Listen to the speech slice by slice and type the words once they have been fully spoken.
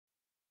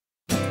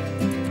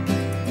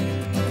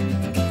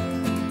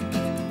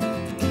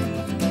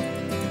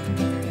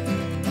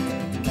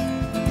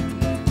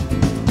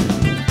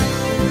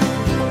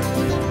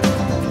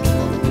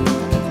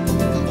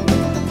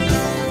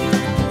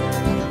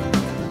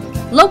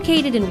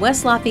Located in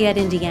West Lafayette,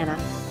 Indiana,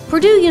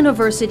 Purdue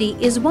University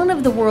is one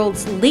of the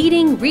world's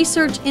leading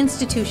research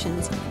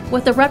institutions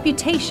with a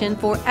reputation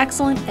for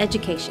excellent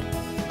education.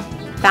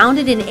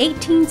 Founded in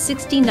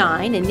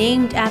 1869 and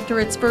named after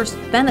its first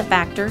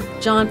benefactor,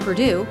 John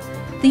Purdue,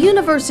 the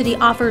university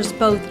offers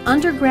both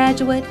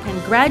undergraduate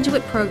and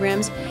graduate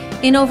programs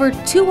in over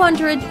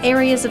 200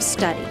 areas of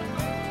study.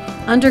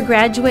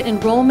 Undergraduate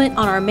enrollment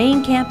on our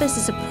main campus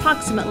is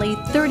approximately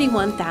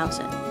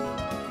 31,000.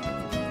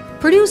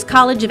 Purdue's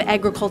College of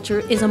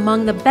Agriculture is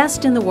among the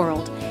best in the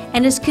world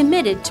and is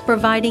committed to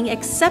providing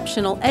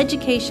exceptional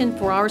education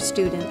for our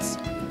students.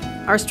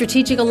 Our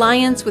strategic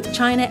alliance with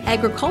China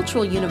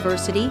Agricultural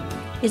University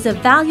is a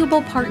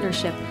valuable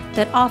partnership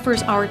that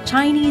offers our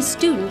Chinese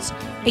students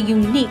a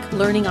unique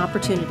learning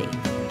opportunity.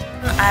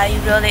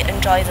 I really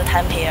enjoy the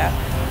time here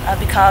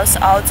because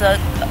all the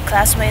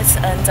classmates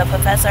and the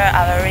professors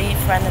are very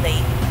friendly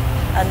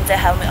and they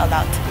help me a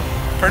lot.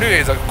 Purdue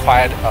is a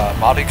quite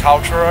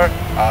multicultural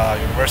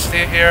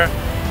university here,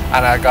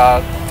 and I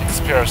got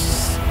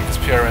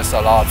experience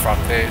a lot from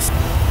this.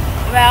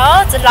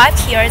 Well, the life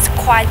here is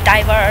quite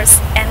diverse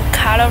and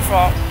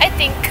colorful. I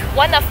think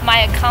one of my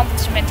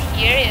accomplishments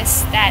here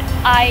is that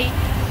I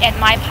and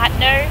my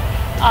partner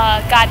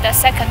got the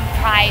second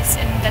prize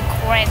in the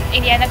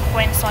Indiana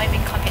corn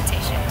soybean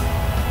competition.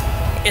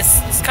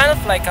 It's kind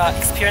of like an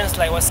experience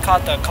like what's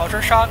called the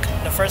culture shock.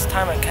 The first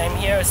time I came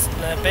here, it's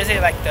basically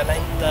like the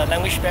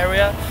language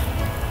barrier.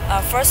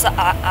 First,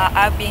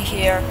 I've been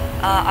here.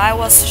 I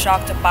was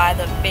shocked by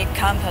the big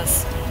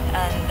campus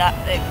and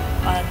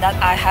that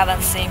I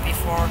haven't seen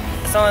before.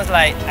 As long as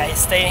like I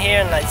stay here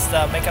and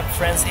like make up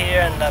friends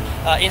here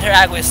and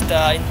interact with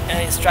the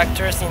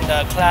instructors in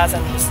the class,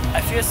 and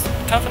I feel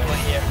comfortable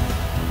here.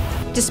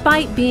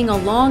 Despite being a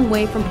long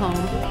way from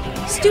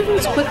home,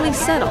 students quickly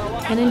settle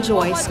and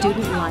enjoy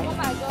student life.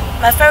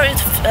 My favorite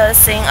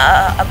thing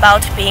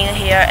about being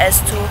here is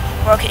to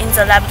work in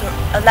the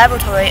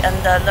laboratory and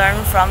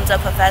learn from the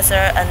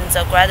professor and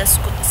the grad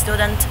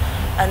student,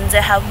 and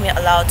they helped me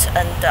a lot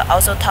and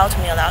also taught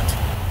me a lot.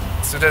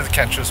 Students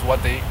can choose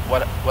what the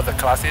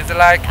class is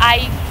like.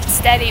 I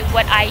study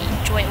what I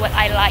enjoy, what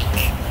I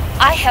like.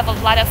 I have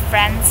a lot of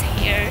friends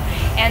here,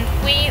 and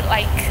we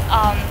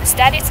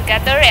study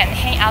together and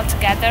hang out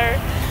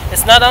together.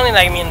 It's not only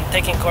like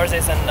taking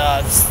courses and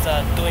just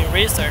doing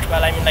research,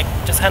 but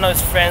just hang out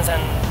with friends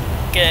and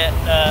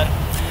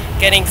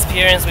getting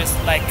experience with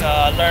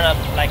learn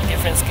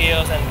different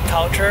skills and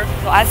culture.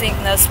 So I think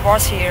the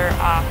sports here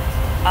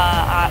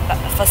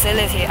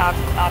facility are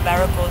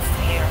very good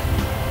here.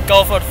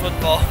 Go for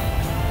football,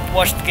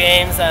 watch the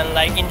games, and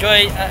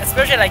enjoy,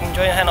 especially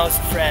enjoying hanging out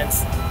with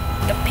friends.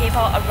 The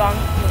people around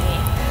me,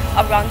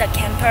 around the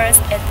campus,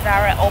 is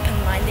very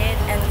open-minded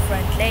and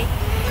friendly,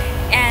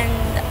 and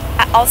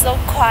I also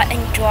quite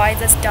enjoy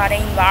the study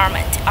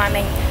environment. I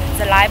mean,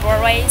 the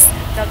libraries,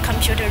 the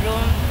computer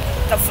room,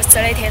 the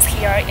facilities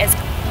here is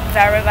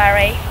very,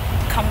 very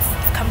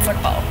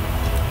comfortable,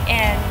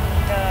 and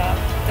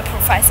the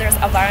professors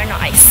are very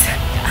nice.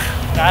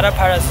 The other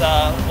part is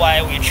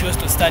why we choose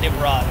to study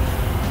abroad.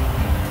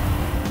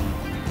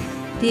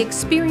 The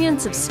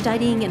experience of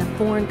studying in a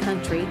foreign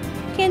country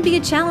can be a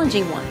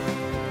challenging one.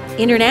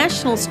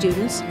 International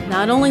students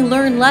not only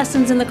learn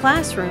lessons in the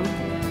classroom,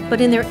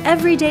 but in their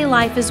everyday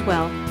life as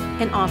well,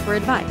 and offer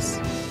advice.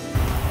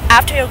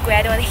 After you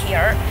graduate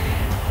here,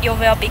 you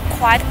will be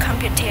quite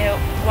competitive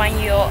when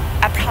you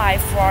apply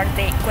for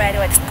the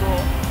graduate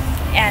school,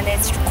 and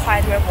it's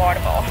quite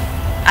rewardable.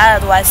 I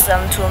advise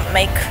them to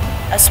make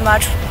as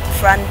much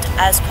friend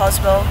as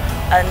possible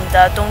and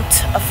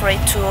don't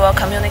afraid to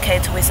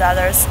communicate with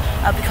others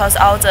because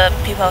all the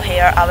people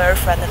here are very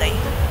friendly.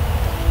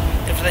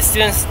 If the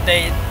students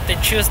they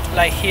choose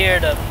here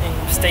to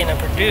stay in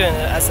Purdue and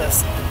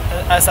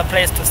as a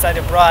place to study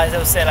abroad,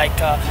 they'll say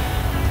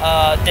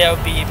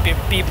they'll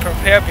be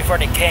prepared before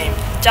they came.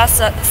 Just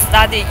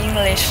study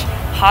English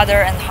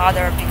harder and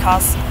harder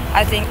because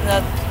I think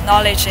the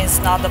knowledge is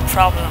not the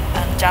problem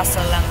and just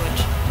a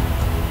language.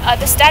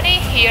 The study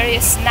here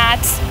is not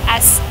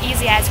as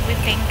easy as we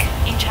think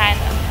in China,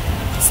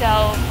 so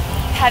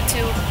have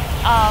to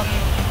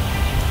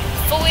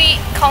fully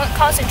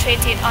concentrate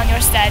on your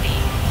study.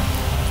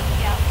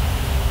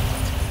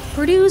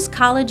 Purdue's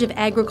College of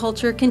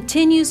Agriculture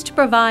continues to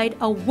provide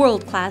a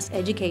world-class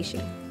education.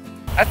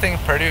 I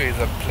think Purdue is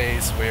a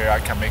place where I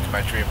can make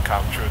my dream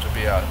come true to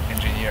be an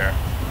engineer.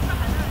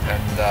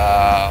 And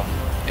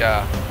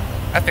yeah,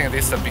 I think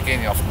this is the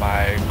beginning of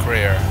my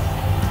career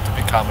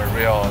to become a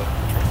real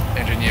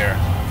engineer,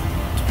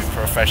 to be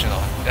professional.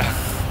 Yeah.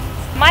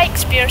 My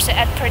experience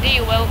at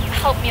Purdue will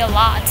help me a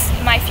lot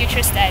in my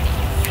future study.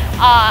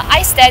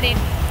 I studied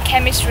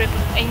chemistry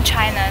in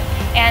China,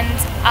 and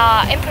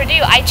in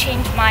Purdue I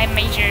changed my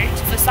major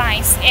for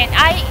science, and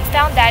I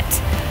found that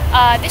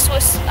this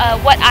was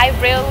what I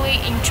really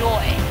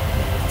enjoy.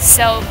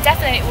 So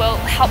definitely will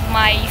help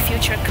my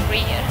future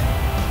career.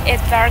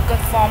 It's very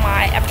good for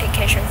my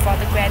application for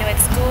the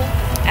graduate school,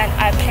 and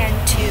I plan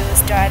to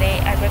study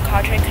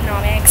agricultural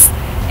economics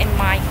in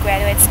my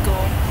graduate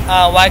school.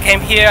 When I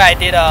came here, I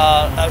did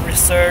a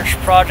research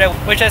project,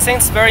 which I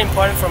think is very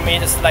important for me,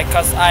 just like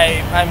because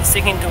I'm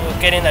seeking to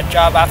getting a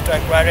job after I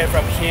graduate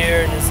from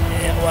here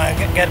and when I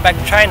get back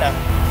to China.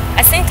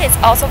 I think it's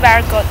also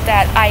very good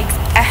that I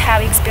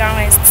have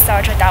experienced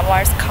such a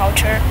diverse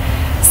culture,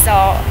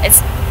 so it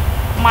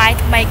might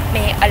make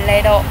me a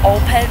little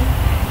open,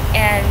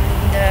 and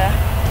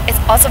it's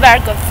also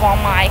very good for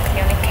my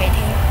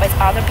communicating with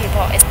other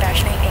people,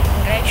 especially in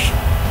English.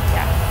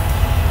 Yeah.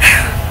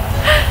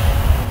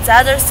 The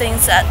other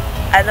things that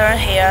I learned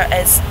here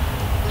is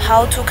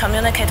how to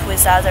communicate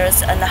with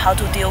others and how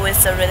to deal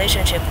with the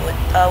relationship with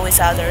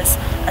others,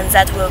 and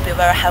that will be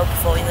very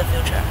helpful in the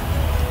future.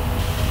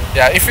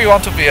 Yeah, if you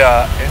want to be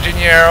an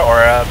engineer or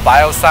a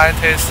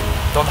bioscientist,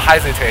 don't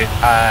hesitate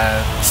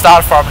and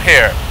start from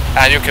here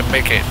and you can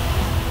make it.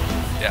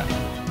 Yeah.